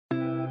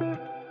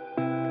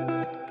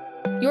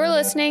You're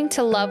listening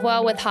to Love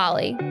Well with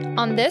Holly.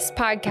 On this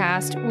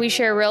podcast, we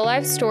share real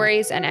life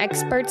stories and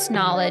experts'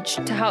 knowledge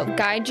to help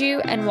guide you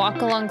and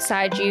walk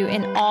alongside you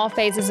in all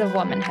phases of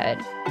womanhood.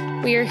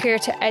 We are here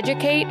to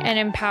educate and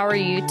empower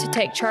you to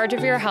take charge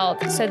of your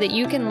health so that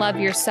you can love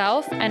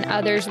yourself and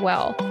others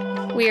well.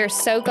 We are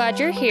so glad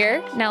you're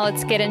here. Now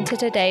let's get into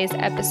today's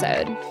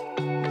episode.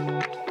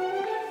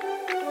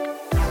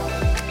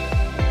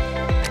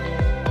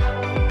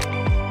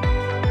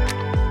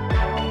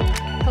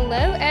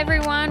 Hello,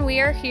 everyone.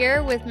 We are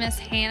here with Miss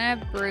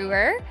Hannah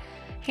Brewer.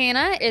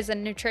 Hannah is a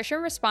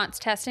nutrition response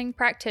testing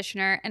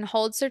practitioner and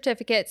holds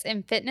certificates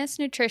in fitness,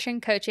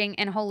 nutrition coaching,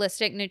 and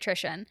holistic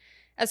nutrition.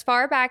 As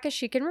far back as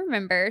she can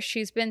remember,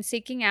 she's been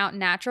seeking out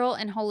natural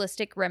and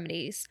holistic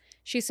remedies.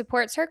 She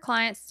supports her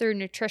clients through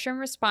nutrition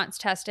response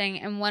testing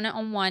and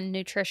one-on-one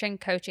nutrition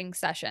coaching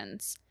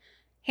sessions.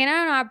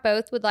 Hannah and I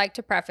both would like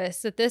to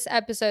preface that this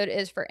episode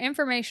is for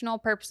informational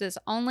purposes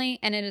only,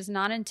 and it is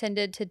not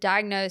intended to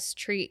diagnose,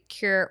 treat,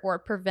 cure, or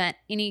prevent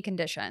any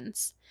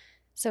conditions.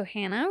 So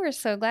Hannah, we're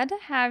so glad to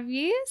have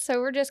you.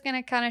 So we're just going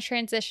to kind of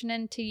transition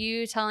into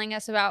you telling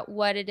us about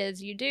what it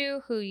is you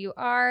do, who you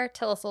are.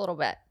 Tell us a little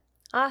bit.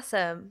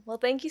 Awesome. Well,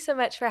 thank you so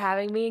much for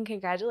having me and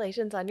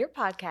congratulations on your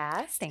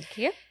podcast. Thank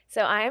you.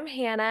 So I am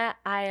Hannah.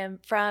 I am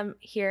from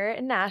here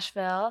in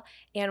Nashville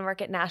and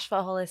work at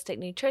Nashville Holistic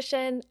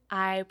Nutrition.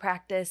 I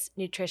practice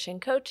nutrition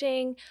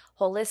coaching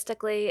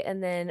holistically,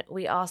 and then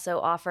we also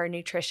offer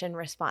nutrition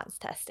response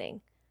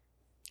testing.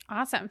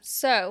 Awesome.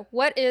 So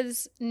what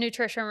is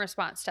nutrition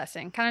response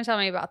testing? Kind of tell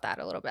me about that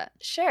a little bit.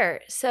 Sure.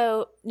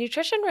 So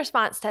nutrition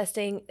response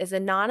testing is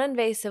a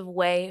non-invasive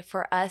way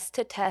for us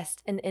to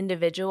test an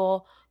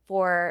individual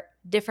for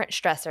different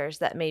stressors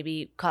that may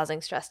be causing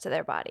stress to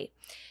their body.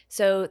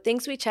 So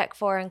things we check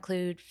for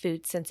include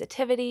food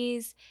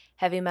sensitivities,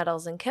 heavy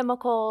metals and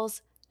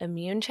chemicals,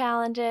 immune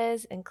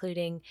challenges,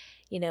 including,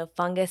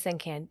 fungus and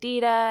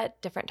candida,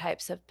 different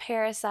types of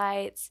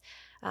parasites,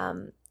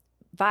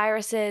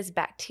 viruses,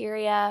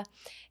 bacteria.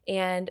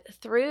 And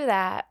through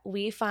that,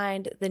 we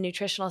find the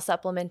nutritional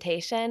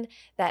supplementation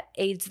that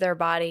aids their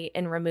body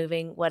in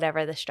removing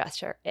whatever the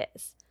stressor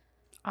is.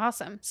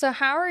 Awesome. So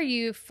how are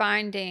you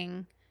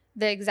finding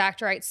the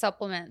exact right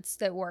supplements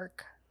that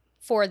work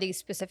for these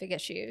specific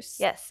issues?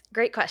 Yes,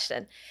 great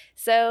question.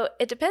 So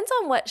it depends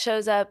on what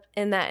shows up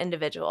in that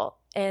individual.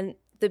 And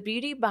the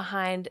beauty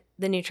behind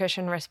the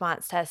nutrition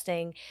response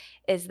testing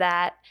is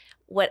that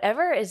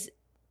whatever is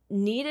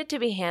needed to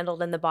be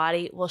handled in the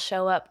body will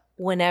show up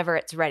whenever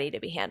it's ready to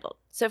be handled.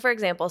 So for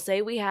example,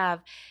 say we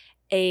have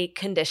a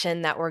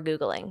condition that we're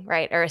Googling,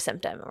 right? Or a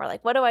symptom. And we're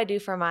like, what do I do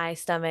for my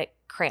stomach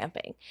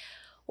cramping?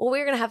 Well,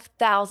 we're going to have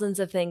thousands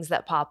of things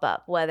that pop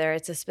up, whether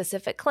it's a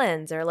specific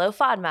cleanse or low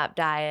FODMAP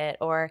diet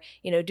or,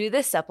 do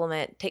this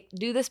supplement,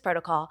 do this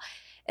protocol.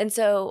 And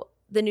so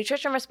the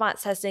nutrition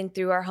response testing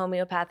through our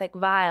homeopathic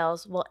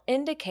vials will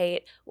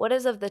indicate what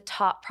is of the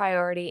top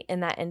priority in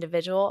that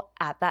individual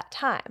at that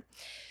time.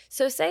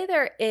 So say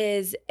there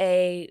is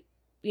a,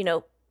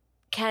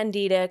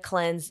 candida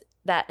cleanse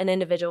that an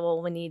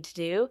individual will need to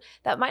do,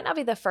 that might not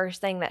be the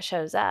first thing that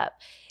shows up.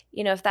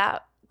 If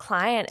that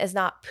client is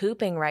not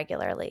pooping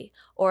regularly,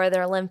 or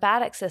their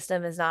lymphatic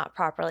system is not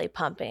properly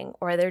pumping,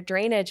 or their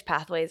drainage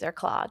pathways are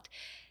clogged,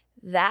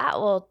 that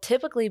will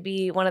typically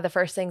be one of the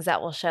first things that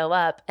will show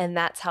up, and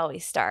that's how we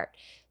start.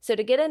 So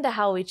to get into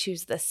how we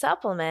choose the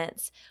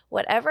supplements,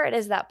 whatever it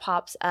is that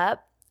pops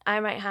up, I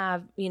might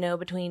have,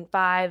 between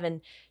 5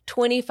 and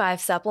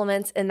 25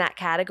 supplements in that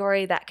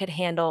category that could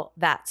handle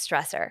that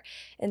stressor.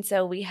 And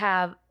so we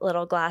have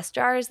little glass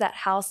jars that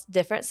house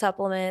different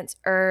supplements,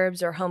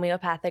 herbs, or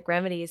homeopathic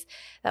remedies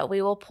that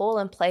we will pull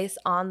and place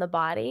on the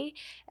body.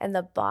 And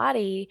the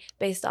body,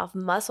 based off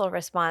muscle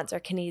response or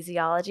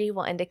kinesiology,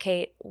 will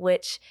indicate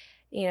which,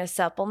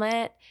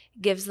 supplement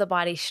gives the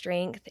body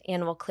strength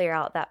and will clear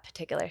out that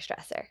particular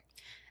stressor.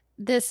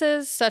 This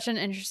is such an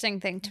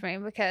interesting thing to me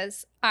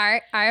because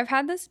I've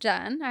had this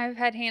done. I've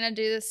had Hannah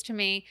do this to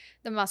me,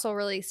 the muscle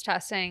release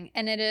testing,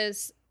 and it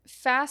is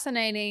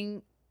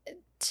fascinating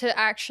to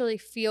actually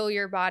feel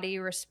your body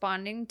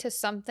responding to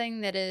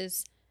something that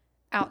is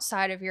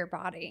outside of your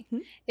body.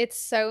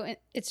 Mm-hmm.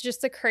 It's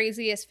just the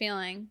craziest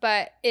feeling,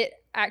 but it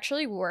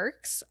actually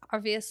works,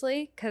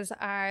 obviously, because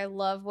I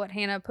love what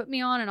Hannah put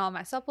me on and all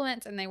my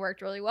supplements, and they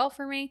worked really well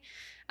for me.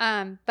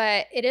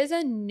 But it is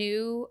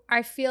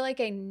I feel like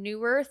a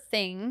newer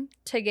thing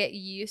to get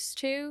used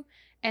to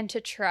and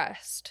to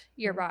trust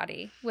your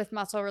body with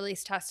muscle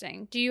release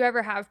testing. Do you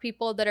ever have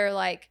people that are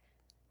like,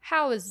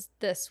 how is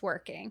this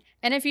working?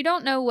 And if you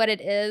don't know what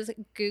it is,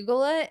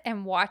 Google it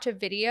and watch a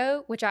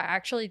video, which I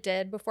actually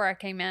did before I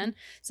came in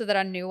so that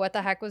I knew what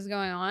the heck was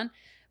going on.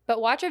 But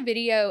watch a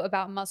video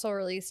about muscle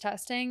release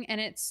testing, and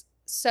it's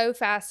so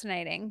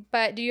fascinating.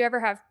 But do you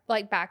ever have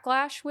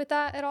backlash with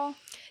that at all?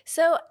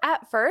 So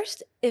at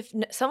first, if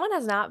someone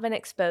has not been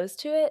exposed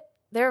to it,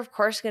 they're of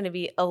course going to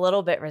be a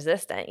little bit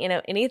resistant.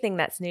 Anything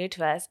that's new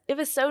to us. It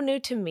was so new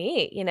to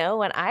me,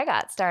 when I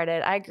got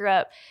started. I grew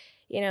up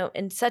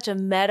in such a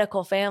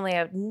medical family.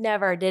 I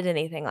never did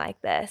anything like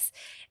this.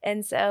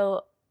 And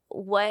so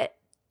what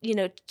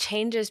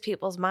changes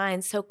people's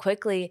minds so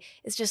quickly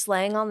is just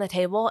laying on the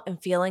table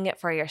and feeling it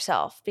for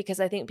yourself. Because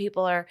I think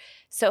people are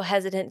so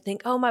hesitant to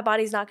think, oh, my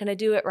body's not going to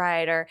do it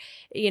right, or,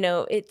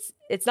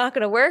 it's not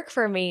going to work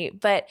for me.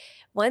 But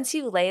once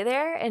you lay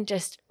there and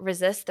just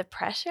resist the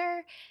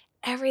pressure,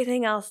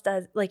 everything else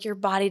does, like your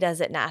body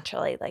does it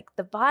naturally. Like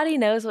the body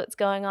knows what's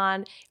going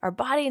on. Our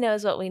body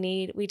knows what we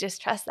need. We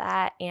just trust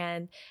that.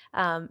 And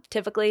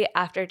typically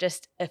after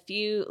just a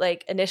few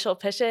like initial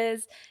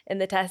pushes in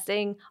the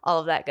testing, all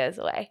of that goes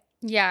away.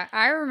 Yeah,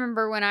 I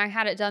remember when I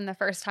had it done the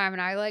first time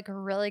and I like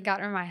really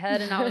got in my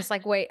head and I was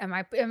like, wait, am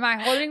I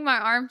holding my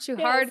arm too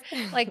hard?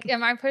 Like,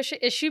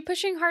 is she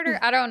pushing harder?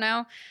 I don't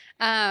know.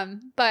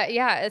 But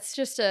yeah, it's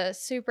just a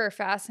super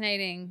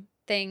fascinating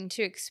thing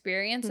to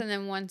experience. And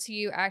then once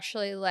you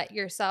actually let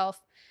yourself,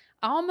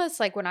 almost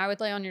like when I would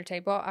lay on your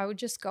table, I would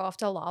just go off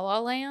to La La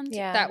Land.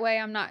 Yeah. That way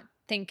I'm not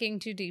thinking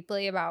too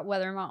deeply about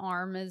whether my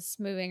arm is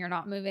moving or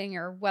not moving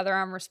or whether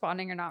I'm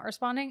responding or not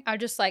responding. I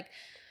just like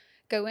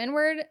go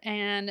inward,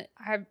 and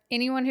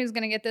anyone who's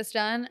going to get this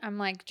done, I'm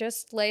like,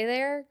 just lay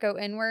there, go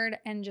inward,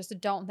 and just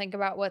don't think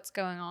about what's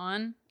going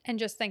on and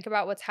just think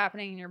about what's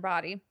happening in your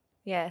body.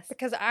 Yes.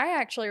 Because I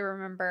actually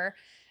remember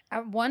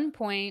at one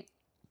point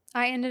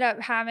I ended up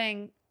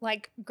having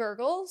like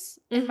gurgles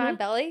in my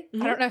belly.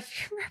 I don't know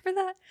if you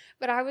remember that,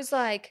 but I was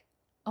like,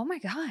 oh my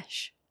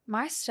gosh,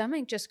 my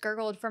stomach just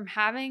gurgled from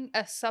having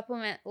a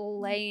supplement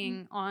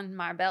laying on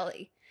my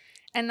belly.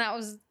 And that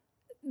was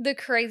the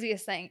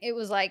craziest thing. It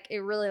was like it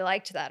really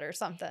liked that or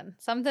something.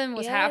 Something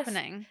was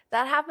happening.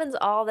 That happens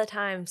all the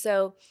time.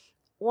 So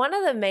one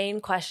of the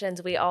main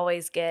questions we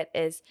always get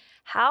is,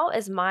 how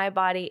is my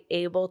body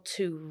able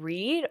to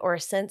read or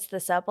sense the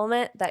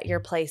supplement that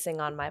you're placing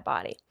on my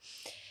body?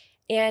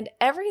 And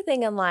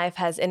everything in life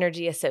has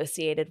energy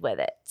associated with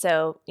it.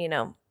 So,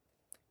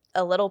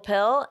 a little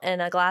pill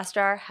in a glass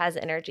jar has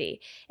energy,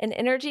 and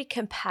energy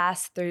can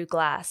pass through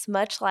glass.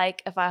 Much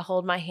like if I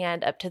hold my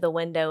hand up to the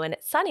window and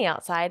it's sunny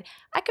outside,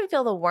 I can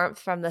feel the warmth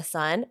from the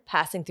sun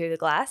passing through the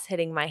glass,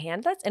 hitting my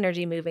hand. That's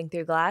energy moving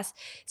through glass.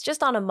 It's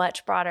just on a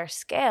much broader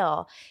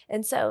scale.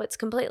 And so it's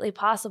completely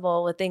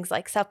possible with things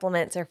like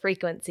supplements or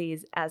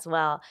frequencies as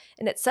well.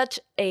 And it's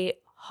such a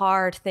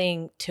hard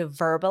thing to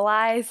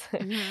verbalize.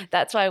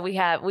 That's why we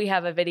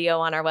have a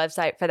video on our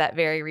website for that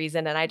very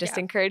reason. And I just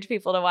encourage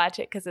people to watch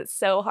it because it's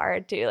so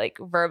hard to like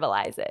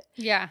verbalize it.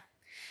 Yeah.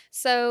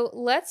 So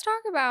let's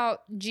talk about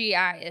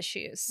GI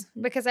issues,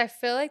 because I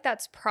feel like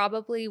that's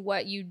probably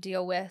what you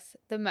deal with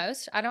the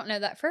most. I don't know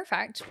that for a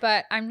fact,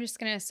 but I'm just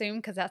going to assume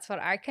because that's what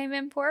I came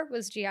in for,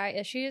 was GI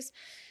issues.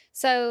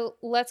 So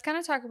let's kind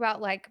of talk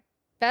about like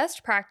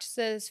best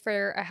practices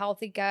for a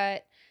healthy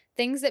gut,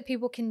 things that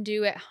people can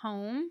do at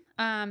home,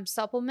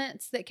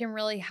 supplements that can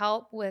really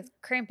help with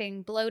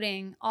cramping,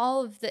 bloating,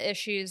 all of the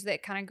issues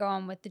that kind of go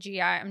on with the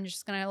GI. I'm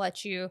just going to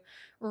let you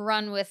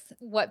run with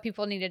what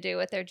people need to do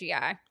with their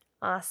GI.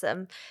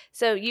 Awesome.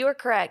 So you are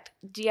correct.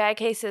 GI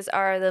cases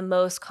are the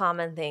most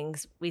common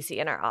things we see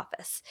in our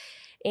office.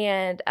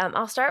 And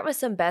I'll start with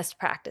some best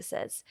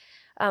practices.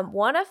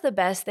 One of the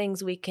best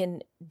things we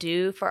can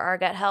do for our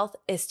gut health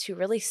is to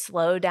really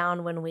slow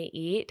down when we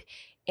eat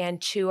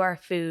and chew our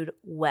food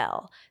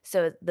well.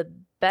 So the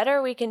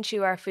better we can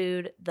chew our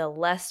food, the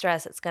less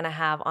stress it's going to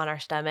have on our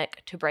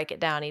stomach to break it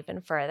down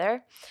even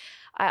further.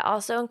 I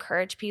also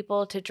encourage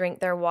people to drink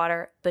their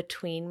water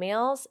between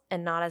meals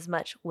and not as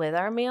much with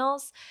our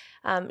meals.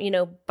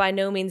 By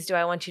no means do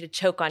I want you to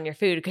choke on your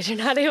food because you're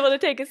not able to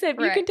take a sip.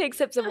 Right. You can take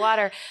sips of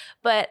water,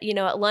 but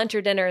at lunch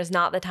or dinner is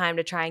not the time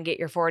to try and get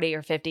your 40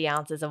 or 50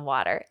 ounces of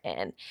water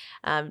in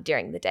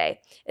during the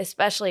day,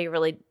 especially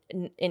really.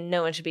 And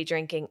no one should be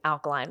drinking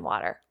alkaline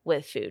water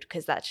with food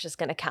because that's just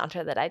going to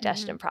counter the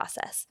digestion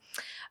process.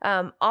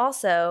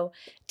 Also,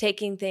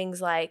 taking things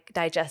like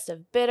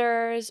digestive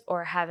bitters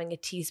or having a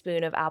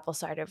teaspoon of apple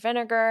cider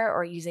vinegar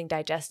or using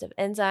digestive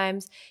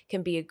enzymes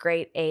can be a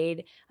great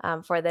aid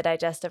for the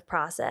digestive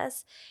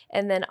process.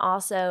 And then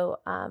also,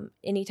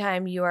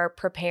 anytime you are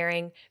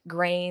preparing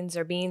grains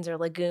or beans or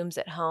legumes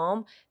at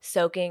home,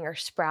 soaking or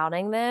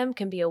sprouting them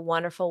can be a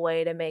wonderful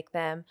way to make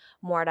them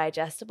more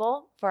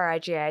digestible for our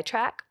GI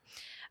tract.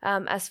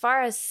 As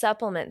far as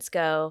supplements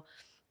go,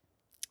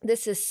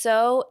 this is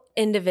so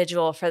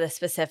individual for the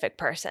specific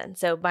person.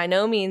 So by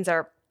no means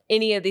are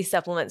any of these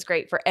supplements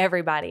great for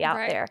everybody out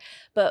there.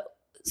 But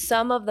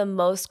some of the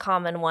most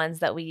common ones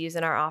that we use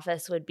in our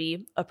office would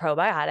be a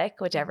probiotic,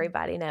 which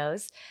everybody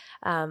knows.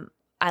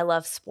 I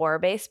love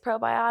spore-based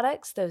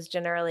probiotics. Those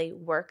generally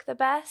work the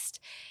best.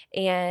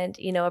 And,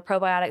 a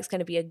probiotic is going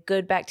to be a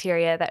good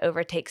bacteria that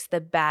overtakes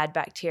the bad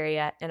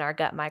bacteria in our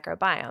gut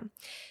microbiome.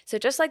 So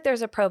just like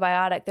there's a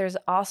probiotic, there's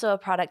also a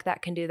product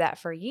that can do that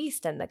for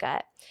yeast in the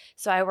gut.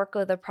 So I work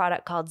with a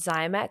product called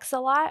Zymex a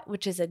lot,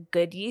 which is a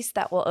good yeast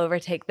that will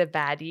overtake the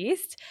bad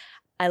yeast.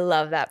 I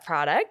love that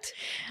product.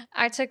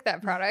 I took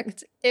that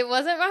product. It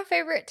wasn't my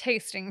favorite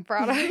tasting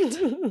product.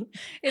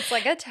 It's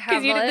like a tablet.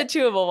 Because you did the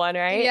chewable one,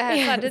 right?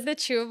 Yes, I did the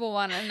chewable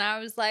one. And I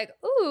was like,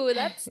 ooh,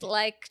 that's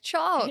like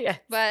chalk. Yes.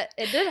 But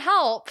it did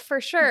help for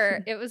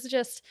sure. It was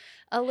just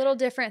a little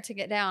different to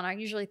get down. I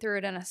usually threw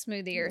it in a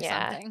smoothie or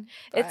Yeah. something.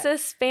 It's But a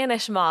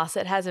Spanish moss.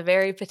 It has a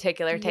very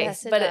particular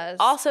taste, yes, it but it does.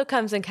 also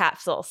comes in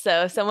capsules.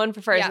 So if someone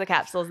prefers Yeah. the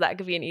capsules, that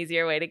could be an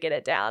easier way to get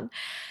it down.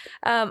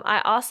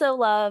 I also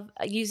love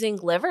using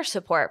liver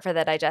support for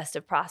the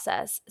digestive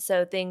process.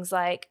 So things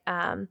like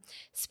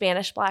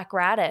Spanish black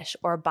radish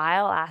or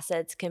bile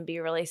acids can be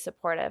really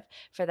supportive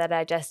for the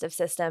digestive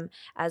system,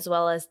 as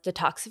well as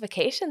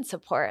detoxification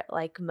support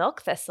like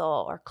milk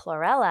thistle or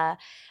chlorella.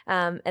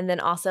 And then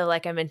also,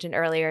 like I mentioned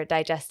earlier,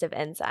 digestive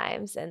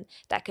enzymes. And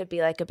that could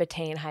be like a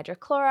betaine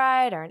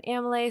hydrochloride or an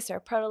amylase or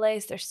a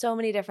protolase. There's so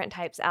many different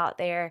types out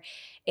there.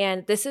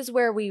 And this is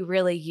where we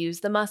really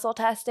use the muscle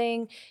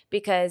testing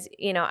because,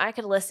 I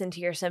could listen to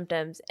your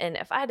symptoms. And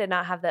if I did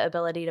not have the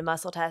ability to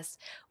muscle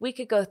test, we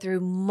could go through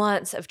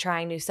months of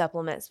trying new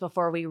supplements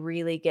before we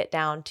really get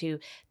down to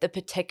the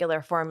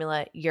particular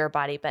formula your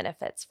body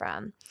benefits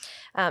from.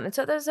 And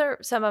so those are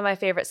some of my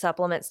favorite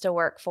supplements to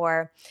work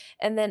for.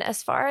 And then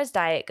as far as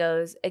diet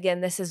goes,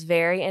 again, this is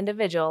very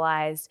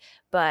individualized,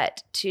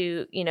 but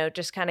to,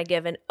 just kind of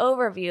give an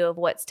overview of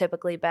what's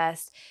typically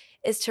best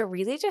is to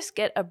really just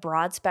get a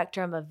broad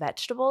spectrum of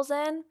vegetables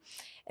in.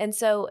 And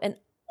so an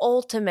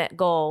ultimate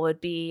goal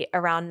would be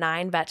around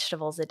 9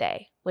 vegetables a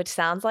day, which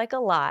sounds like a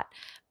lot.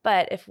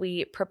 But if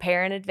we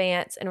prepare in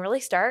advance and really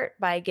start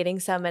by getting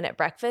some in at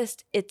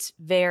breakfast, it's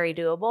very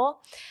doable.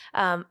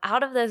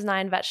 Out of those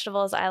 9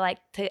 vegetables, I like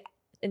to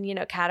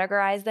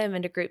categorize them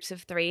into groups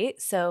of 3.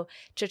 So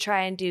to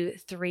try and do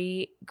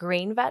 3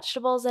 green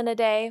vegetables in a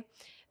day,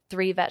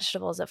 3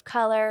 vegetables of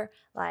color,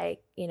 like,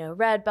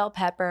 red bell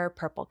pepper,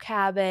 purple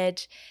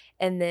cabbage,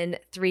 and then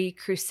 3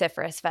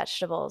 cruciferous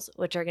vegetables,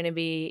 which are going to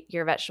be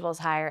your vegetables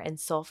higher in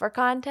sulfur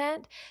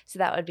content. So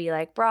that would be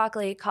like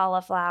broccoli,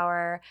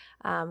 cauliflower,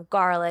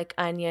 garlic,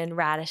 onion,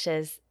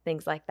 radishes,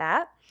 things like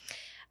that.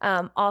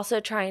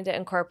 Also, trying to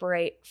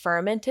incorporate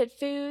fermented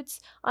foods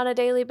on a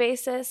daily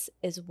basis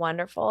is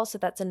wonderful. So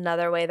that's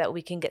another way that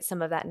we can get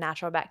some of that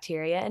natural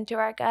bacteria into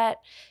our gut.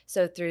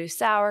 So through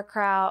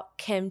sauerkraut,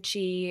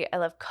 kimchi, I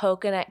love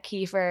coconut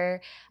kefir.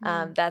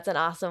 That's an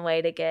awesome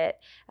way to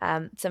get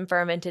some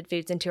fermented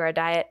foods into our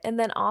diet. And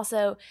then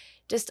also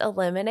just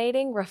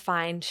eliminating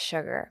refined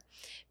sugar,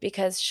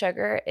 because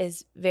sugar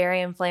is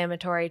very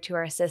inflammatory to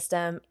our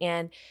system,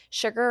 and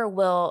sugar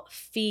will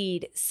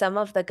feed some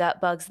of the gut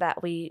bugs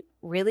that we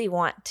really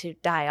want to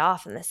die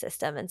off in the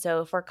system. And so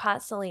if we're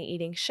constantly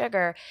eating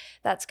sugar,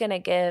 that's going to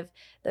give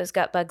those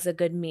gut bugs a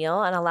good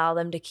meal and allow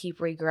them to keep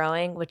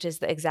regrowing, which is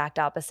the exact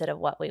opposite of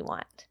what we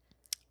want.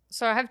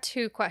 So I have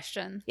 2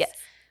 questions. Yes.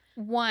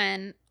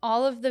 1,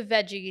 all of the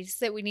veggies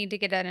that we need to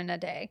get in a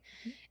day,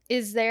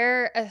 is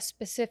there a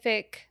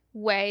specific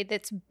way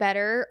that's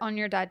better on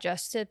your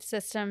digestive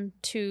system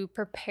to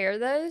prepare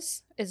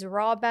those? Is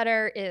raw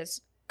better? Is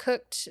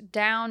cooked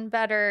down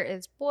better?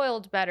 Is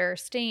boiled better?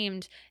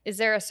 Steamed? Is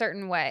there a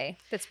certain way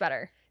that's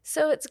better?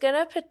 So it's going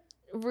to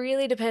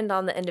really depend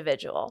on the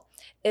individual.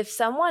 If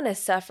someone is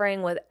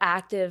suffering with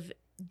active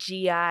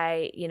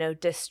GI,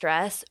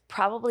 distress,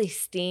 probably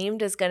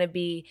steamed is going to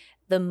be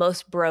the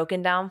most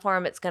broken down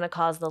form. It's going to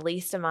cause the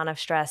least amount of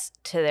stress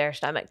to their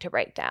stomach to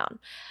break down.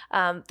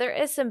 There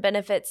is some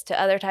benefits to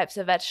other types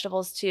of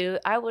vegetables too.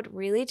 I would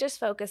really just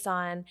focus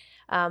on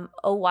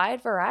a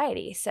wide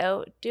variety.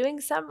 So doing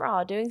some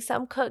raw, doing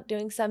some cooked,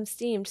 doing some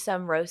steamed,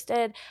 some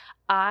roasted.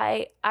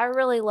 I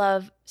really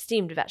love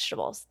steamed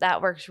vegetables.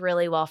 That works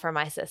really well for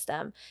my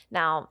system.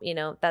 Now,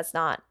 that's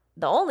not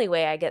the only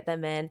way I get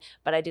them in,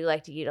 but I do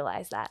like to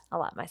utilize that a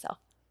lot myself.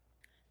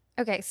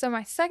 Okay, so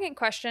my second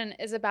question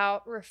is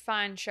about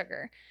refined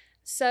sugar.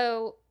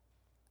 So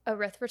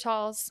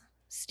erythritols,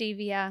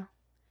 stevia,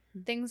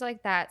 things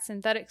like that,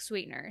 synthetic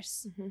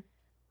sweeteners.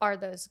 Are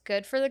those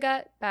good for the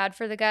gut, bad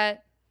for the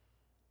gut?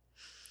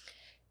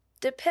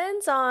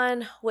 Depends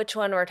on which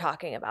one we're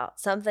talking about.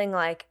 Something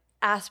like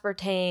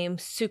aspartame,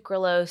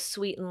 sucralose,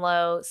 sweet and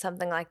low,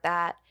 something like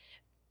that.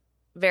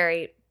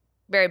 Very,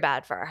 very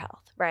bad for our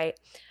health, right?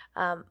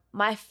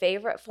 My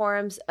favorite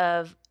forms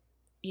of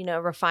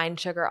refined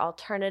sugar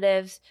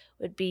alternatives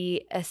would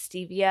be a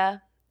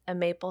stevia, a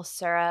maple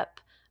syrup,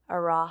 a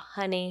raw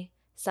honey,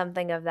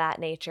 something of that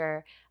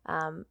nature.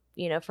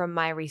 From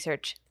my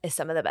research, is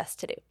some of the best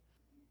to do.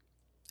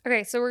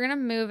 Okay, so we're going to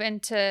move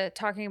into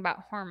talking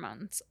about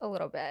hormones a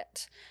little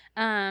bit.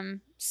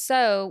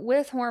 So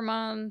with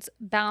hormones,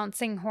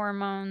 balancing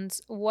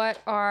hormones, what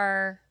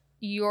are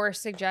your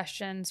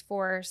suggestions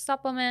for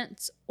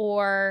supplements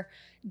or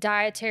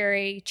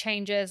dietary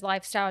changes,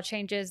 lifestyle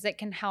changes that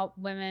can help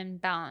women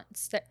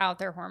balance out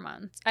their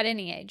hormones at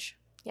any age?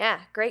 Yeah,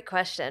 great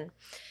question.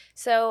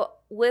 So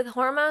with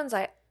hormones,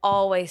 I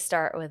always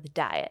start with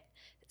diet.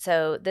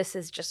 So this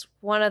is just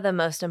one of the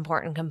most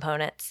important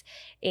components.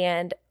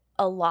 And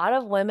a lot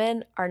of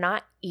women are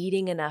not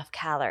eating enough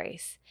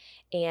calories.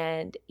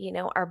 And,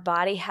 our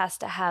body has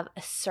to have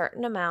a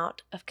certain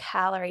amount of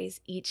calories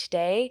each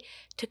day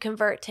to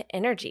convert to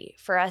energy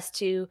for us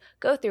to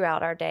go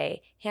throughout our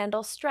day,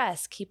 handle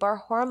stress, keep our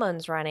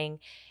hormones running.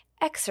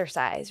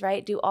 exercise,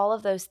 right? Do all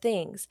of those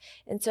things.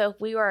 And so if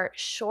we are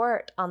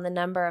short on the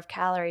number of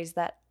calories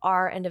that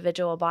our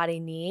individual body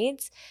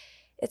needs,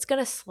 it's going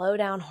to slow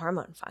down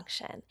hormone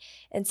function.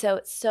 And so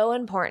it's so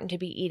important to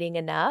be eating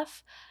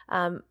enough.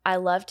 I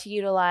love to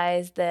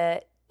utilize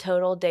the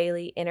total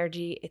daily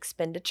energy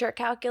expenditure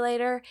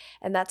calculator.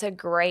 And that's a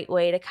great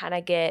way to kind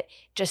of get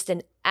just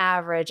an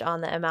average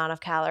on the amount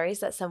of calories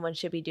that someone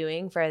should be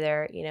doing for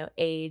their,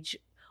 age,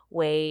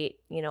 weight,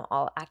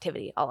 all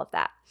activity, all of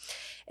that.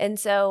 And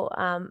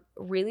so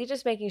really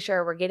just making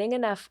sure we're getting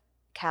enough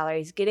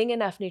calories, getting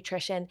enough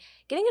nutrition,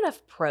 getting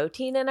enough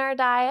protein in our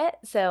diet.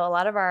 So a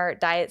lot of our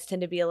diets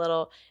tend to be a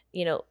little,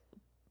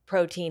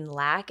 protein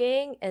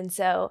lacking. And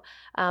so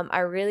I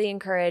really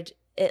encourage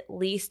at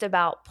least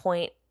about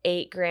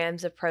 0.8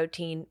 grams of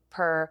protein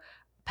per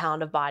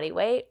pound of body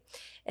weight.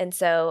 And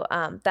so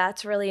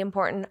that's really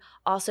important.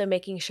 Also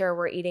making sure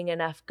we're eating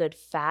enough good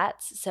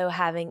fats. So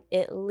having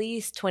at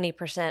least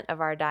 20%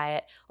 of our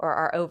diet or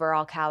our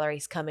overall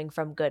calories coming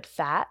from good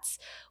fats,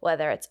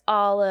 whether it's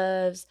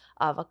olives,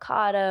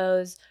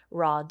 avocados,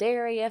 raw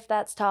dairy if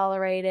that's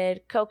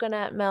tolerated,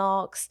 coconut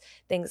milks,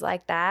 things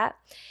like that.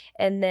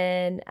 And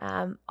then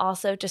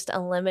also just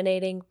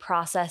eliminating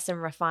processed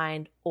and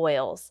refined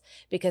oils,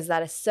 because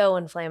that is so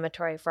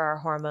inflammatory for our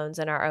hormones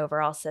and our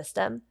overall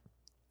system.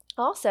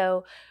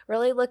 Also,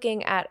 really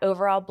looking at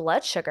overall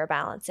blood sugar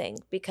balancing,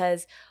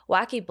 because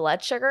wacky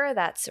blood sugar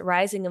that's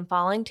rising and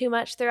falling too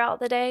much throughout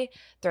the day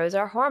throws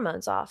our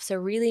hormones off. So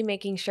really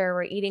making sure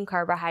we're eating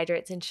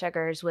carbohydrates and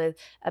sugars with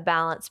a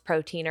balanced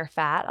protein or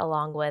fat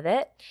along with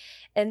it.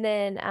 And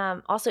then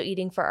also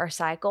eating for our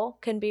cycle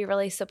can be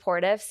really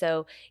supportive.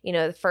 So,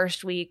 the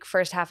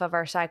first half of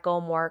our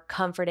cycle, more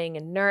comforting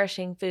and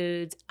nourishing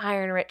foods,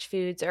 iron-rich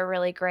foods are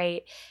really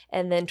great.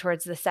 And then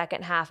towards the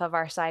second half of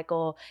our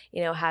cycle,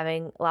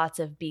 having lots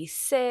of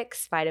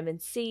B6, vitamin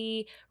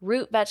C,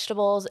 root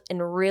vegetables,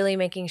 and really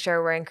making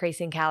sure we're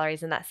increasing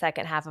calories in that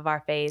second half of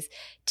our phase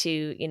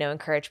to,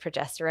 encourage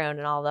progesterone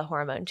and all the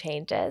hormone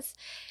changes.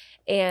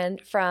 And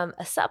from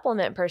a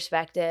supplement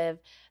perspective,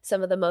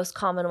 some of the most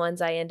common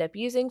ones I end up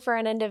using for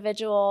an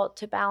individual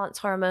to balance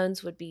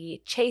hormones would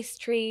be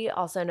chaste tree,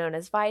 also known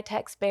as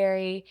vitex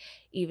berry,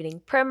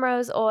 evening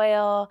primrose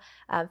oil.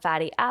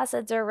 Fatty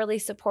acids are really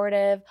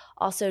supportive.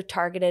 Also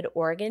targeted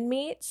organ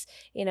meats,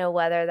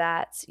 whether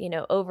that's,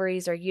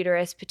 ovaries or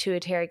uterus,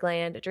 pituitary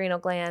gland, adrenal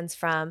glands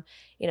from,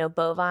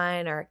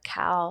 bovine or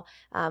cow,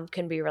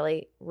 can be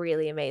really,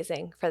 really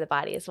amazing for the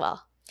body as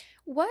well.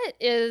 What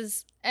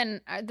is,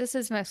 and this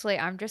is mostly,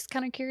 I'm just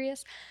kind of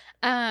curious,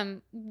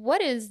 what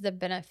is the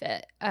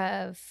benefit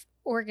of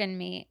organ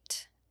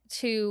meat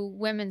to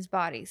women's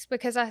bodies?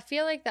 Because I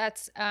feel like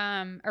that's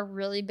a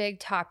really big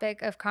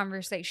topic of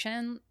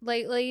conversation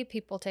lately.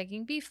 People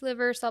taking beef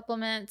liver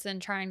supplements and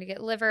trying to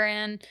get liver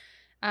in.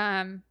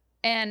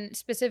 And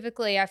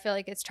specifically, I feel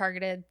like it's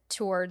targeted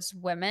towards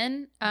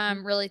women,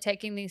 really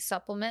taking these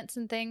supplements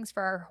and things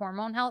for our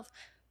hormone health.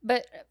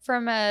 But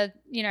from a,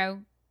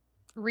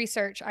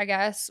 research, I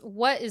guess,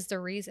 what is the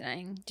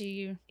reasoning?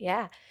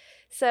 Yeah.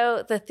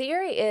 So the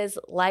theory is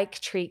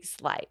like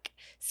treats like.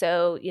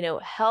 So,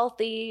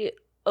 healthy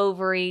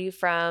ovary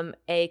from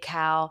a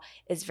cow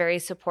is very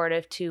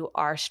supportive to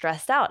our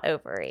stressed out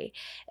ovary.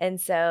 And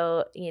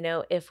so,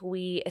 if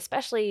we,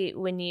 especially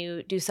when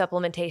you do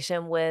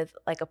supplementation with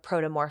like a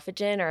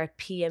protomorphogen or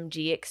a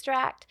PMG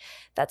extract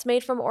that's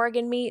made from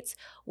organ meats,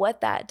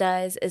 what that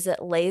does is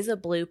it lays a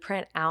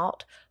blueprint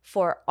out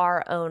for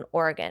our own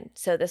organ.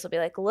 So this will be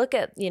like, look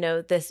at,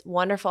 this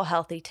wonderful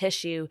healthy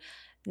tissue.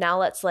 Now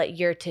let's let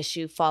your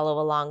tissue follow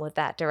along with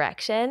that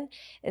direction.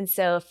 And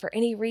so if for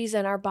any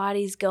reason our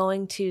body's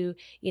going to,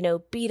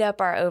 beat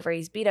up our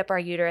ovaries, beat up our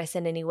uterus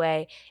in any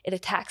way, it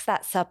attacks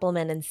that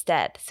supplement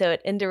instead. So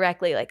it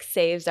indirectly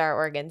saves our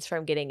organs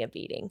from getting a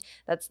beating.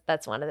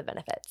 That's one of the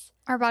benefits.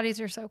 Our bodies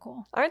are so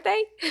cool. Aren't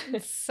they?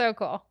 It's so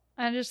cool.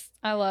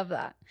 I love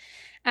that.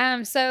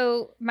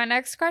 So my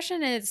next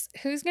question is,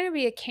 who's going to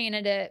be a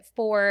candidate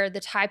for the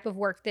type of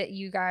work that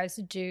you guys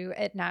do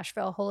at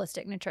Nashville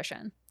Holistic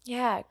Nutrition?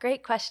 Yeah,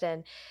 great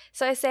question.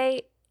 So I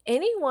say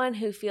anyone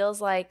who feels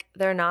like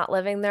they're not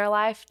living their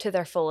life to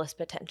their fullest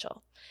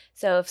potential.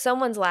 So if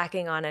someone's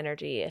lacking on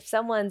energy, if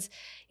someone's,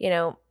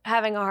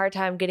 having a hard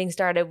time getting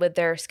started with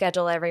their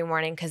schedule every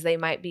morning because they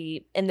might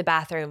be in the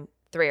bathroom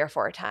 3 or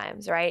 4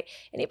 times, right?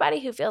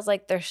 Anybody who feels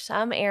like there's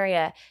some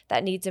area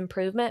that needs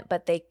improvement,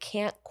 but they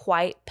can't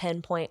quite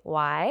pinpoint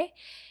why,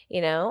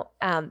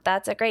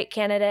 that's a great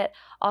candidate.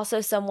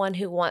 Also, someone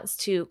who wants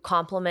to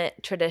complement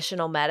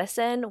traditional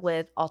medicine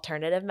with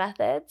alternative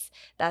methods.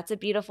 That's a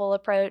beautiful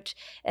approach.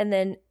 And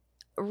then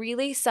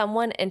really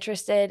someone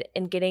interested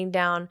in getting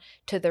down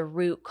to the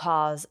root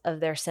cause of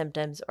their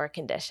symptoms or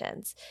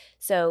conditions.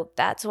 So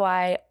that's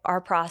why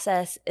our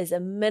process is a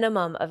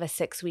minimum of a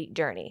 6-week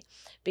journey,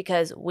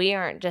 because we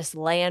aren't just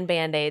laying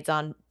band-aids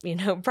on,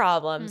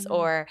 problems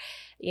or,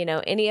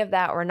 any of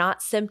that. We're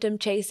not symptom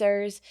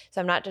chasers.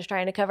 So I'm not just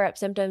trying to cover up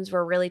symptoms.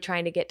 We're really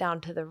trying to get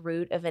down to the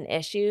root of an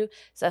issue.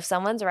 So if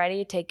someone's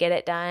ready to get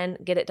it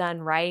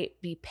done right,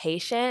 be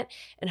patient,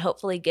 and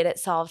hopefully get it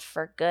solved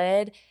for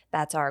good,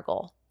 that's our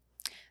goal.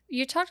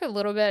 You talked a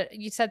little bit,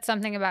 you said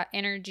something about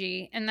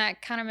energy, and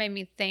that kind of made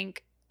me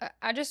think.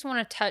 I just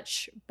want to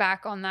touch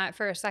back on that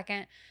for a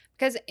second,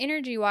 because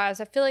energy wise,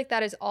 I feel like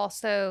that is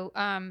also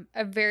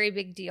a very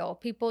big deal.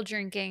 People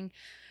drinking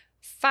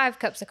 5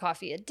 cups of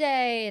coffee a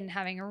day and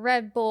having a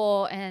Red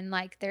Bull, and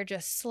like they're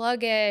just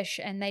sluggish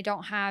and they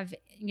don't have,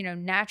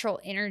 natural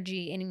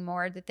energy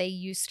anymore that they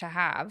used to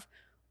have.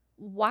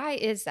 Why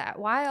is that?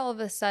 Why all of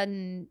a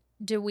sudden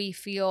do we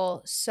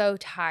feel so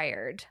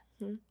tired?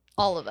 Hmm.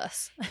 All of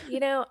us.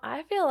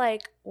 I feel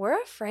like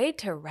we're afraid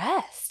to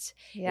rest.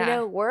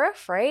 Yeah. We're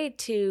afraid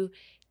to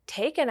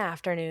take an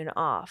afternoon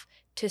off,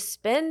 to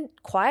spend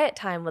quiet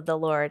time with the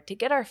Lord, to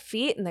get our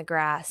feet in the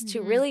grass,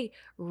 to really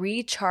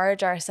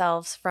recharge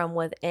ourselves from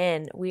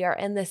within. We are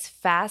in this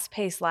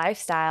fast-paced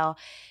lifestyle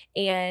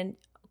and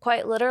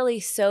quite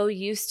literally so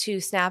used to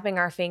snapping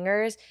our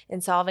fingers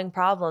and solving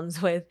problems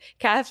with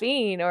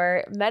caffeine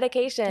or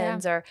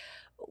medications or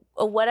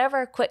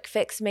whatever a quick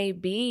fix may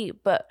be.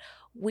 But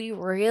we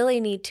really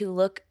need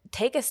to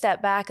take a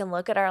step back and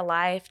look at our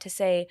life to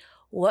say,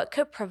 what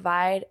could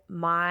provide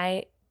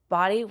my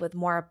body with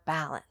more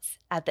balance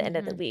at the end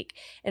of the week,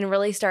 and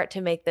really start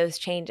to make those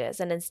changes.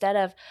 And instead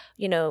of,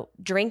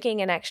 drinking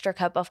an extra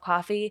cup of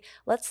coffee,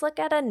 let's look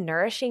at a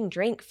nourishing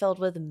drink filled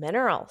with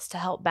minerals to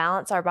help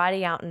balance our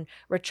body out and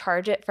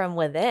recharge it from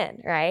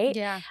within, right?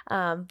 Yeah.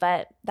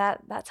 But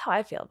that's how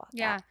I feel about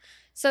that.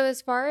 So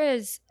as far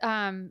as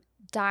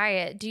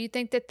diet, do you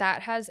think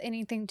that has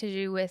anything to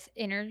do with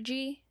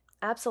energy?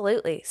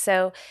 Absolutely.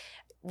 So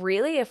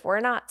really, if we're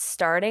not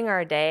starting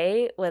our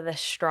day with a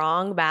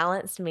strong,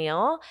 balanced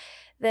meal,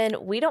 then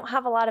we don't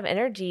have a lot of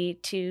energy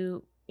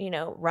to,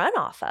 run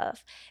off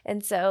of.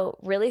 And so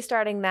really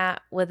starting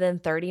that within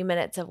 30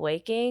 minutes of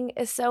waking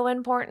is so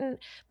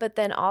important, but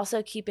then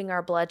also keeping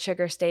our blood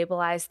sugar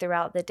stabilized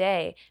throughout the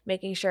day,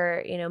 making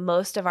sure,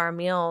 most of our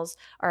meals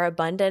are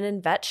abundant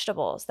in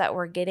vegetables, that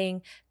we're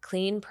getting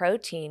clean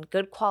protein,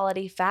 good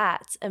quality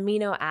fats,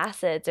 amino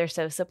acids are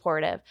so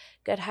supportive,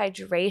 good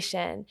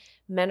hydration,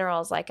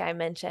 minerals, like I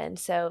mentioned.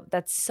 So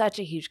that's such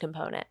a huge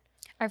component.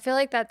 I feel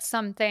like that's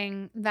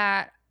something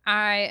that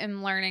I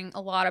am learning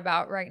a lot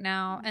about right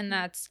now, and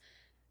that's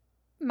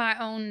my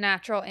own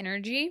natural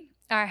energy.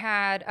 I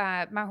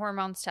had my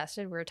hormones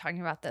tested. We were talking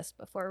about this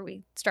before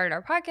we started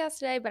our podcast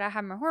today, but I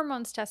had my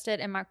hormones tested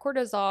and my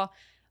cortisol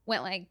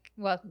went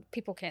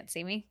people can't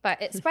see me,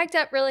 but it spiked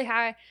up really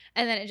high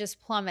and then it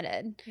just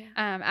plummeted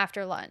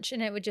after lunch,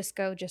 and it would just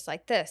go just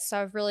like this.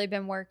 So I've really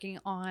been working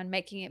on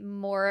making it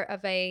more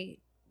of a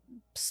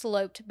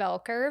sloped bell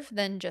curve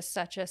than just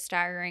such a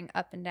staggering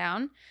up and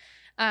down.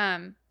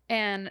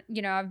 And,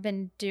 I've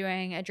been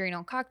doing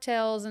adrenal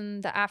cocktails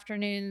in the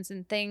afternoons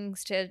and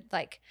things to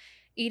like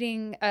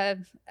eating a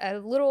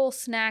little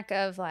snack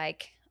of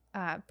like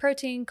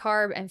protein,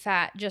 carb, and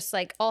fat, just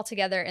like all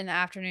together in the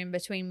afternoon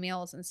between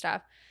meals and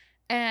stuff.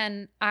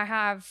 And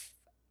I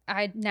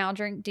now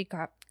drink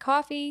decaf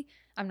coffee.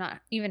 I'm not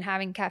even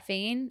having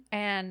caffeine.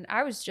 And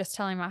I was just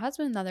telling my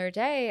husband the other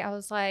day, I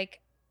was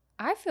like,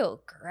 I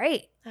feel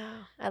great.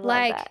 Oh, I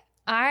love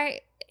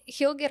that.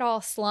 He'll get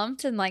all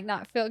slumped and like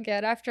not feel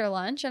good after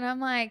lunch, and I'm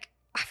like,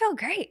 I feel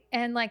great.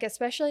 And like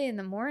especially in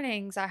the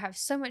mornings, I have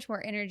so much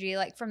more energy.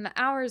 Like from the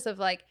hours of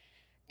like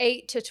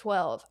 8 to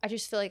 12, I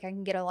just feel like I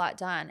can get a lot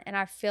done, and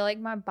I feel like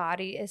my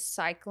body is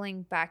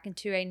cycling back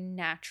into a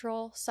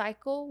natural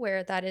cycle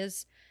where that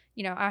is,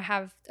 I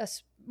have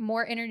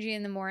more energy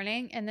in the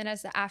morning, and then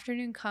as the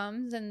afternoon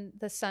comes and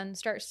the sun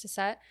starts to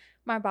set,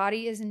 my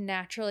body is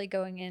naturally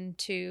going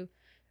into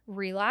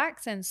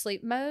relax and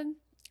sleep mode.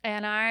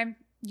 And I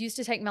used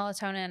to take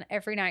melatonin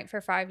every night for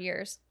 5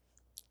 years,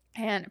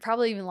 and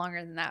probably even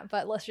longer than that,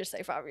 but let's just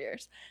say 5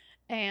 years.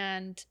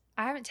 And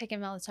I haven't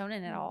taken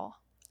melatonin at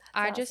all.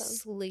 I just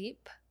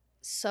sleep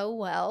so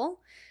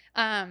well.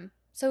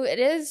 So it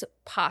is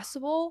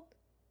possible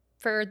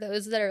for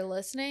those that are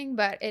listening,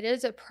 but it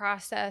is a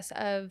process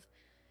of,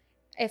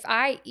 if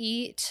I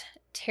eat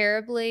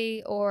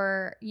terribly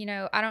or,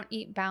 I don't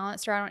eat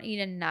balanced or I don't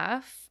eat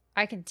enough,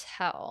 I can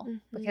tell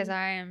because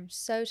I am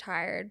so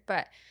tired.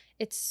 But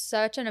it's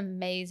such an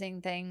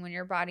amazing thing when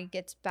your body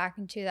gets back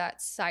into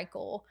that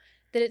cycle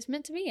that it's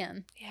meant to be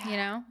in,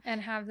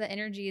 and have the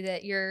energy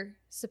that you're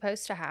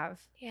supposed to have.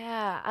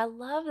 Yeah, I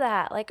love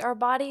that. Like our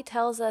body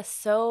tells us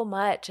so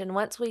much. And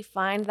once we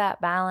find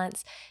that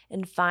balance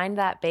and find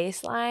that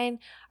baseline,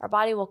 our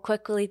body will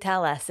quickly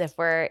tell us if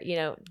we're,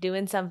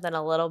 doing something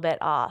a little bit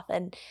off.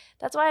 And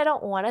that's why I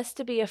don't want us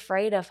to be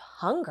afraid of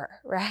hunger,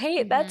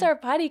 right? That's our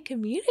body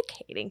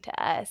communicating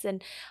to us.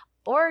 And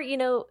or,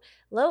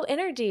 low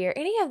energy or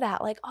any of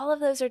that. Like all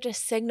of those are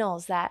just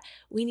signals that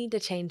we need to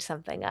change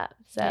something up.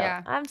 So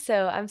Yeah. I'm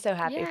so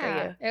happy for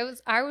Yeah. you.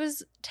 I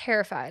was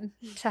terrified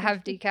to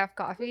have decaf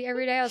coffee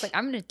every day. I was like,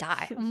 I'm gonna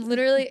die. I'm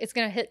literally it's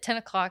gonna hit 10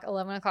 o'clock,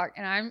 11 o'clock,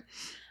 and I'm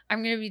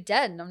gonna be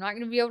dead and I'm not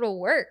gonna be able to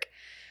work.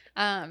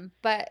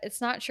 But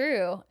it's not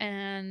true.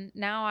 And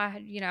now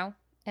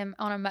am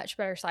on a much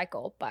better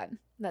cycle. But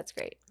That's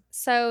great.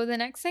 so the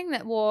next thing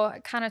that we'll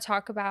kind of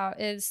talk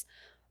about is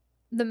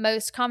the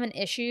most common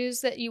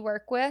issues that you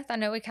work with. I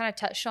know we kind of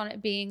touched on it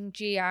being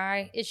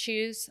GI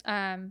issues,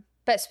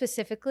 but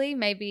specifically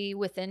maybe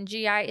within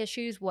GI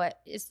issues, what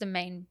is the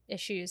main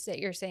issues that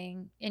you're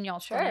seeing in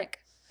y'all's Sure. clinic?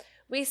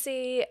 We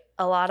see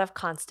a lot of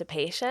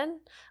constipation,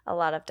 a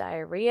lot of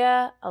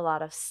diarrhea, a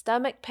lot of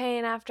stomach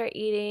pain after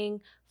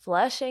eating,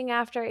 flushing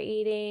after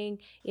eating,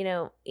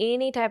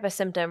 any type of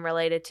symptom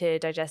related to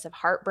digestive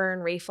heartburn,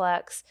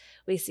 reflux.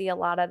 We see a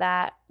lot of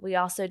that. We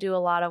also do a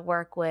lot of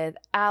work with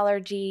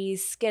allergies,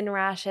 skin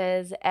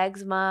rashes,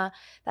 eczema.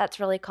 That's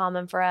really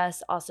common for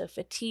us. Also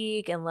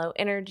fatigue and low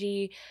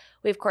energy.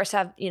 We, of course,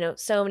 have,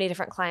 so many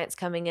different clients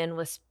coming in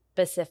with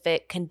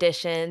specific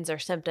conditions or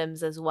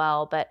symptoms as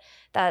well, but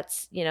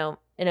that's an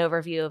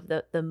overview of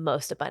the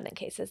most abundant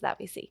cases that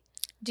we see.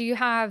 Do you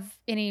have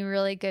any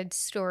really good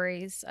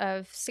stories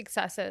of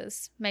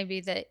successes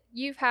maybe that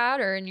you've had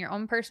or in your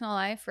own personal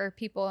life or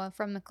people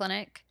from the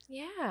clinic?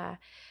 Yeah.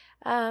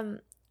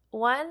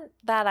 One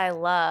that I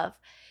love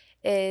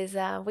is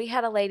we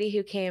had a lady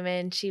who came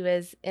in. She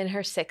was in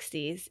her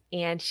 60s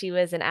and she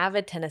was an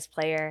avid tennis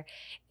player,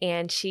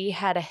 and she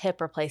had a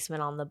hip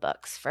replacement on the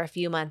books for a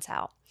few months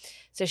out.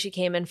 So she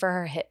came in for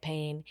her hip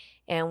pain,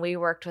 and we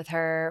worked with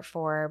her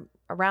for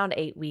around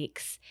 8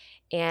 weeks.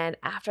 And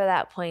after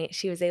that point,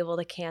 she was able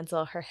to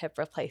cancel her hip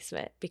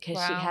replacement because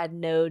she Wow. had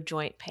no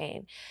joint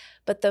pain.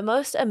 But the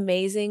most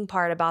amazing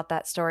part about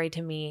that story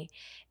to me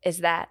is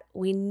that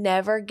we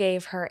never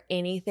gave her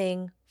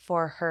anything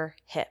for her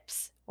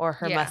hips or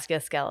her Yeah.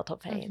 musculoskeletal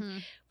pain.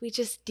 Mhm. We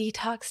just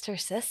detoxed her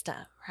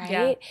system,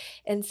 Yeah. right?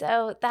 And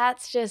so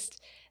that's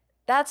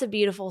a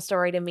beautiful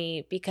story to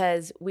me,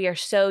 because we are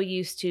so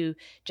used to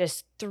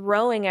just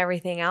throwing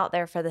everything out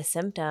there for the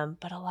symptom,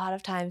 but a lot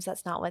of times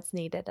that's not what's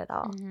needed at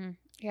all. Mhm.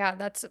 Yeah,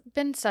 that's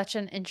been such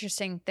an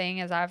interesting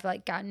thing as I've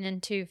gotten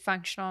into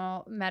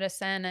functional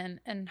medicine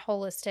and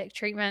holistic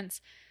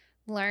treatments,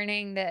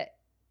 learning that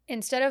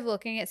instead of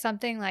looking at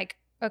something like,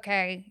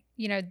 okay,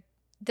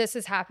 this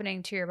is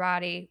happening to your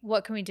body,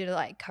 what can we do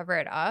to cover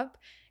it up?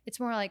 It's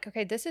more like,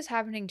 okay, this is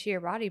happening to your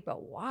body,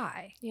 but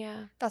why?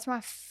 Yeah. That's my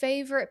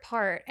favorite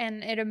part.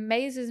 And it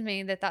amazes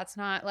me that that's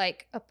not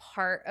a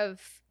part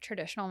of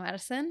traditional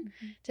medicine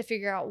to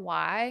figure out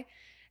why.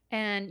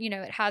 And,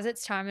 it has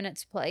its time and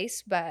its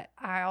place, but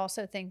I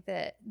also think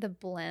that the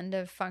blend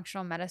of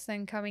functional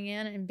medicine coming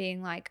in and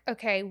being like,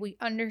 okay, we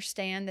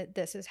understand that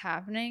this is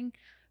happening,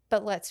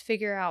 but let's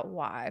figure out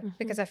why.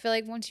 Because I feel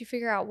like once you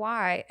figure out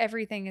why,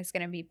 everything is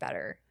going to be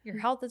better. Your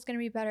health is going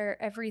to be better.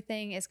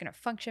 Everything is going to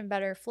function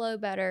better, flow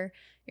better.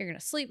 You're going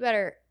to sleep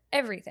better.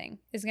 Everything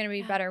is going to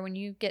be better when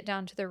you get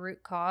down to the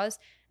root cause,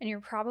 and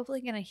you're probably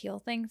going to heal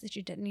things that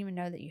you didn't even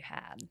know that you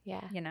had.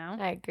 Yeah.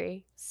 I I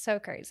agree. So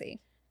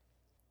crazy.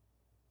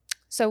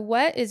 So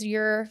what is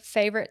your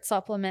favorite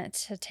supplement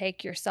to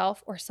take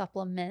yourself, or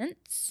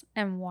supplements,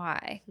 and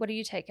why? What do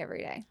you take every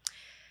day?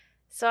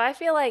 So I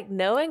feel like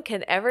no one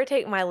can ever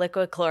take my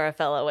liquid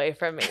chlorophyll away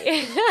from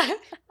me.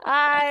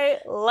 I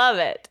love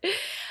it.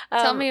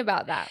 Tell me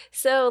about that.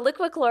 So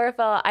liquid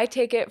chlorophyll, I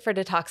take it for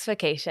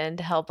detoxification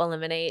to help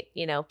eliminate,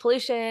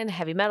 pollution,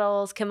 heavy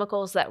metals,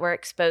 chemicals that we're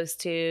exposed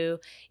to,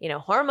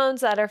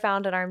 hormones that are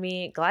found in our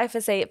meat,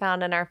 glyphosate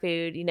found in our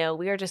food.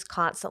 We are just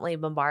constantly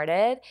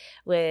bombarded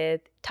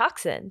with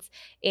toxins,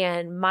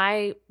 and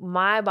my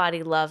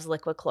body loves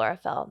liquid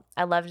chlorophyll.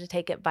 I love to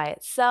take it by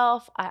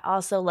itself. I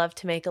also love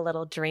to make a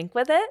little drink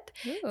with it.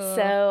 Ooh.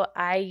 So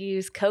I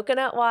use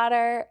coconut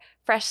water,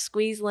 fresh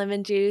squeezed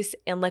lemon juice,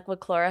 and liquid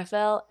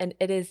chlorophyll, and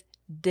it is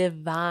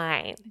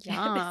divine.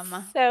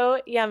 Yum.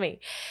 So yummy.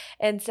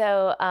 And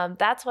so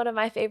that's one of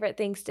my favorite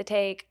things to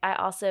take. I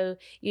also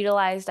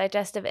utilize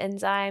digestive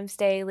enzymes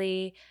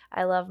daily.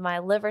 I love my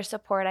liver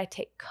support. I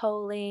take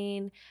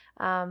choline,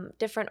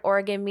 different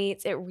organ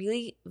meats. It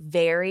really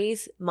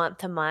varies month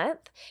to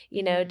month,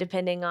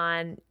 depending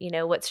on,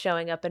 what's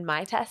showing up in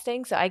my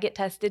testing. So I get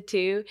tested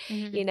too,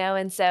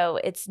 and so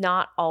it's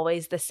not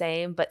always the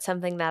same, but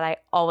something that I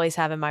always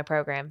have in my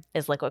program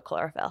is liquid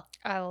chlorophyll.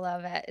 I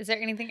love it. Is there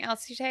anything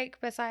else you take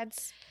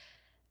besides?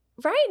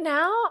 Right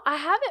now, I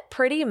have it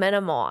pretty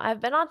minimal. I've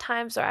been on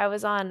times where I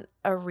was on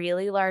a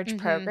really large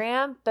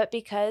program, but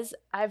because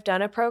I've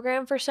done a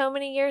program for so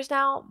many years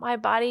now, my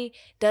body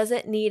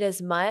doesn't need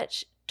as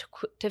much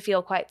to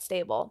feel quite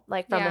stable,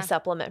 from a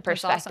supplement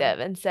perspective.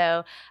 Awesome. And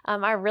so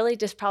I really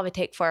just probably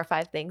take 4 or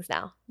 5 things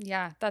now.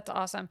 Yeah, that's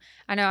awesome.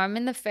 I know I'm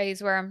in the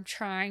phase where I'm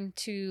trying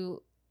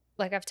to,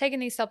 I've taken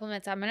these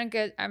supplements. I'm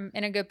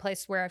in a good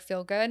place where I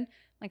feel good.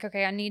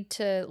 Okay, I need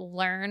to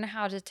learn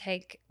how to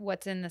take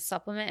what's in the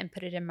supplement and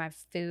put it in my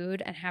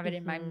food and have it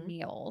in my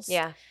meals.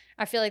 Yeah.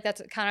 I feel like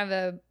that's kind of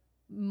a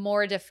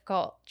more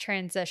difficult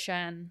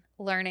transition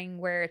learning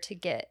where to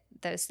get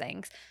those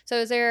things. So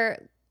is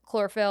there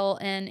chlorophyll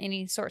in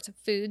any sorts of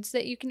foods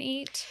that you can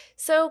eat?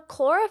 So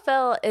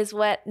chlorophyll is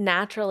what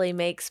naturally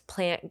makes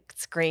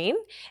plants green.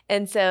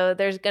 And so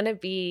there's going to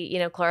be,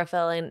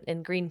 chlorophyll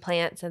in green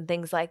plants and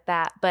things like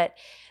that. But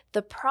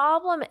the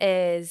problem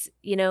is,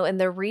 and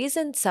the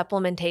reason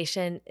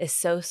supplementation is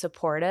so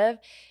supportive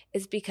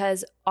is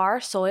because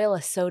our soil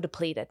is so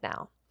depleted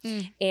now.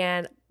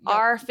 And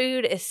our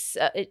food is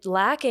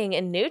lacking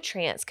in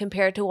nutrients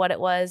compared to what it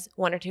was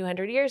 100 or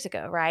 200 years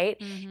ago, right?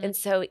 Mm-hmm. And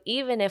so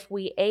even if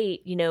we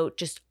ate,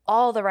 just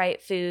all the right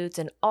foods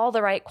and all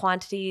the right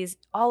quantities,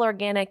 all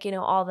organic,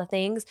 all the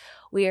things,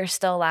 we are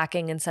still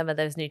lacking in some of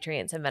those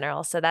nutrients and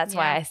minerals. So that's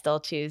why I still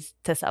choose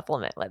to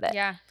supplement with it.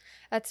 Yeah.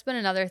 That's been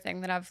another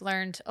thing that I've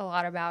learned a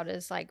lot about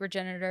is like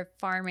regenerative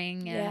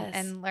farming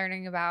and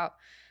learning about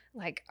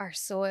like our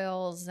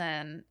soils,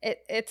 and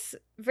it's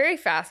very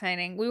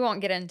fascinating. We won't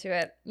get into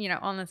it,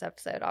 on this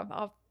episode.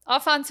 I'll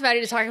find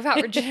somebody to talk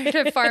about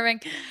regenerative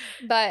farming,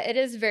 but it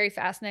is very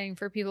fascinating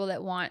for people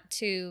that want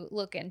to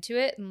look into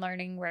it and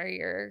learning where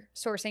you're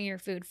sourcing your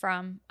food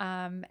from,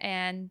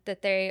 and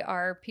that they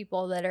are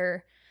people that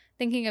are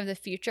thinking of the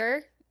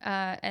future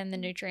and the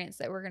nutrients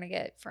that we're going to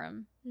get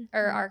from,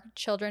 or our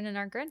children and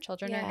our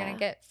grandchildren are going to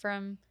get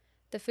from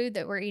the food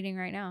that we're eating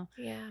right now.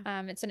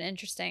 Yeah. It's an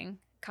interesting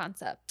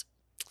concept.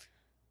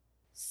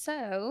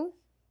 So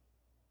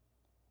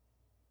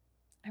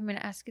I'm going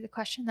to ask you the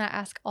question that I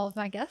ask all of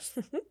my guests.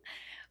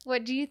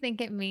 What do you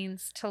think it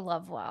means to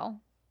love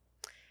well?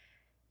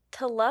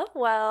 To love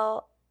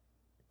well,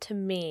 to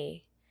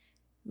me,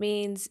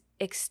 means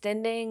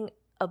extending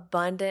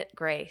abundant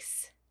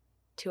grace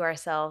to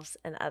ourselves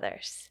and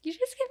others. You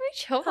just gave me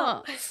chill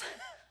bumps.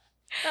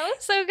 That was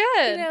so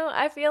good.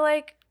 I feel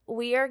like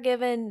we are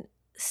given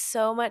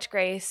so much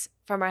grace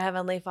from our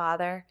Heavenly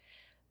Father,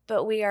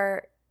 but we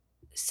are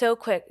so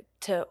quick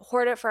to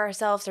hoard it for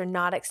ourselves or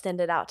not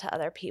extend it out to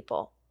other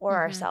people or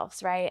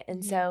ourselves, right?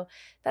 And so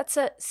that's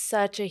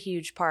such a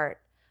huge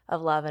part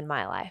of love in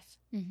my life.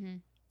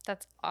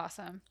 That's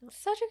awesome.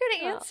 Such a good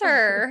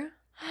answer.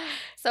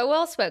 So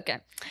well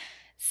spoken.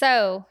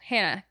 So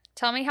Hannah,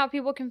 tell me how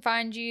people can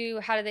find you.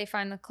 How do they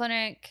find the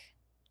clinic?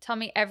 Tell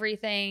me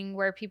everything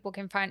where people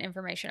can find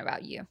information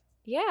about you.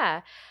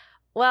 Yeah.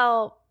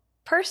 Well,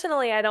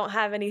 personally, I don't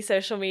have any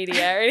social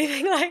media or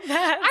anything like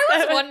that. I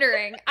was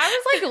wondering. I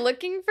was like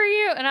looking for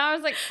you and I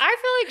was like, I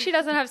feel like she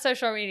doesn't have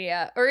social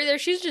media, or either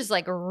she's just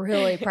like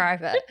really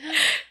private.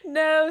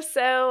 No.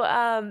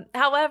 So,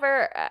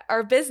 however,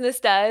 our business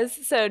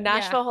does. So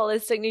Nashville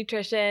Holistic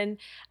Nutrition,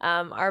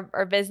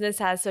 our business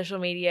has social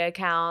media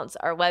accounts,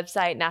 our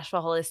website,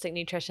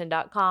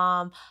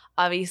 NashvilleHolisticNutrition.com.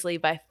 Obviously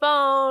by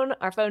phone,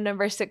 our phone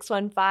number is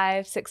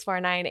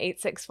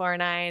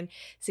 615-649-8649.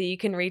 So you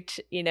can reach,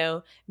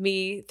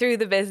 me through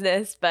the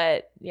business,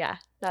 but yeah,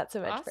 not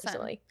so much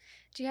personally.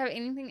 Do you have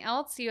anything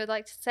else you would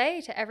like to say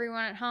to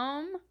everyone at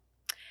home?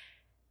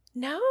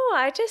 No,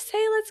 I just say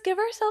let's give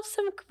ourselves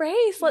some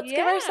grace. Let's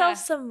give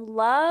ourselves some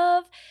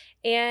love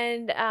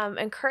and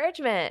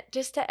encouragement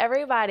just to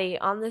everybody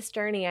on this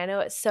journey. I know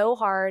it's so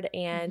hard,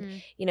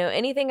 and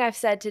anything I've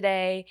said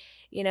today,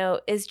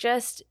 is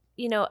just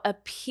a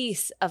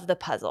piece of the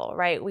puzzle,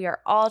 right? We are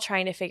all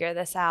trying to figure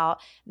this out.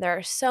 There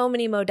are so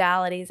many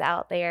modalities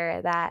out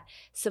there that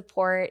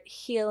support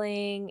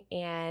healing,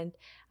 and,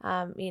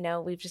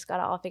 we've just got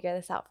to all figure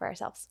this out for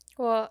ourselves.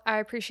 Well, I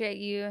appreciate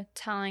you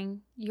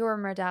telling your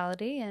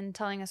modality and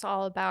telling us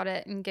all about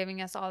it and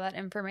giving us all that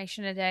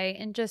information today,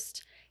 and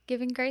just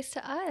giving grace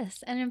to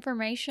us and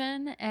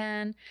information.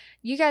 And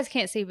you guys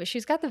can't see, but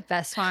she's got the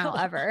best smile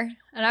ever.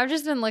 And I've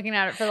just been looking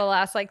at it for the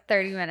last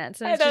 30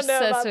 minutes. And it's just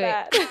so sweet.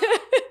 That.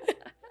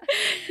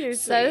 You're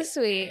so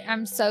sweet.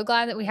 I'm so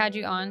glad that we had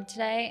you on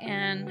today,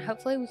 and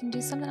hopefully we can do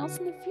something else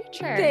in the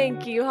future.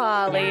 Thank you,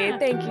 Holly. Yeah.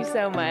 Thank you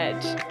so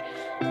much.